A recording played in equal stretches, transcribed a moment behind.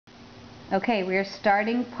Okay, we are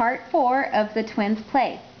starting part 4 of the twins'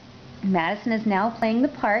 play. Madison is now playing the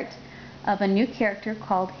part of a new character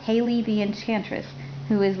called Haley the Enchantress,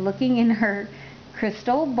 who is looking in her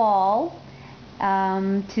crystal ball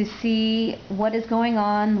to see what is going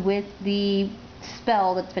on with the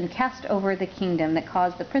spell that's been cast over the kingdom that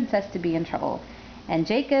caused the princess to be in trouble. And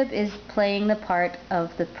Jacob is playing the part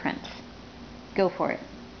of the prince. Go for it.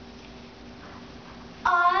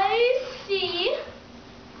 I see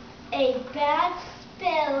a bad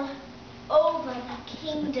spell over the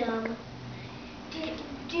kingdom.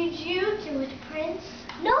 Did you do it, Prince?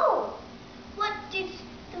 No. What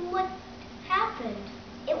happened?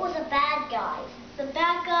 It was the bad guys. The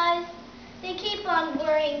bad guys? They keep on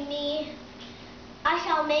worrying me. I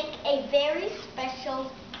shall make a very special,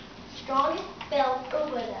 strong spell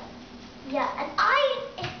over them. Yeah, and I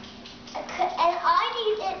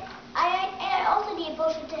need it. I also need a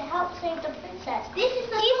potion to help save the princess. This is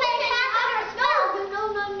the potion of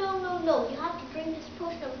spell. No. You have to drink this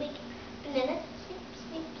potion and make banana.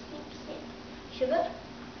 Snip. Sugar.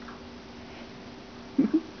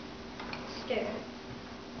 Stir.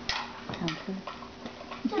 Okay.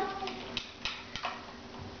 So,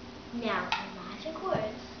 now the magic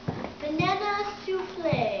words. Banana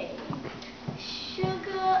souffle.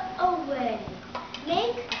 Sugar away.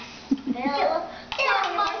 Make spell.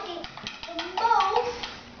 The most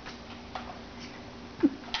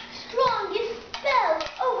strongest spell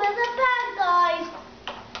over the bad guys.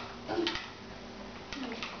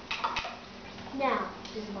 Now,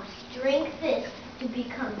 you must drink this to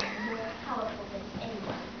become more powerful than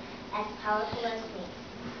anyone, as powerful as me.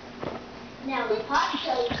 Now the pot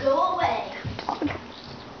shall go away.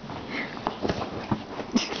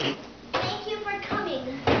 Thank you for coming.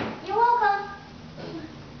 You're welcome.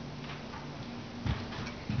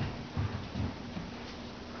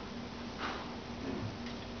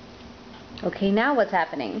 Okay, now what's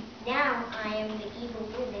happening? Now I am the evil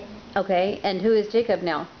woman. Okay, and who is Jacob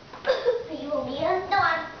now? The evil Mia? No,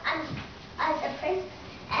 I'm the prince,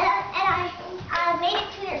 and I made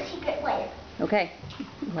it to your secret lair. Okay,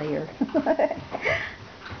 layer.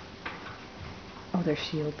 Oh, they're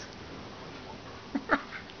shields.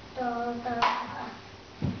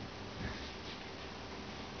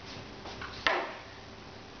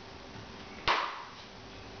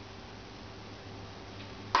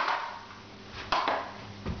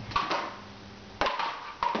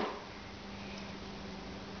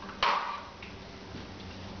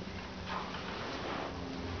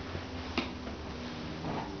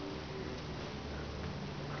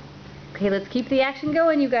 Okay, let's keep the action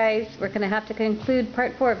going, you guys. We're going to have to conclude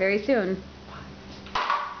part 4 very soon.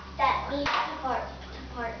 That means part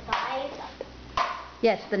 5.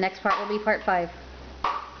 Yes, the next part will be part 5.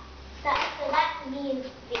 So that means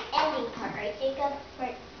the ending part, right, Jacob?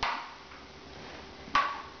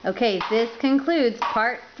 Okay, this concludes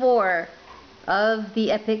part 4 of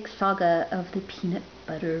the epic saga of the peanut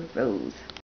butter rose.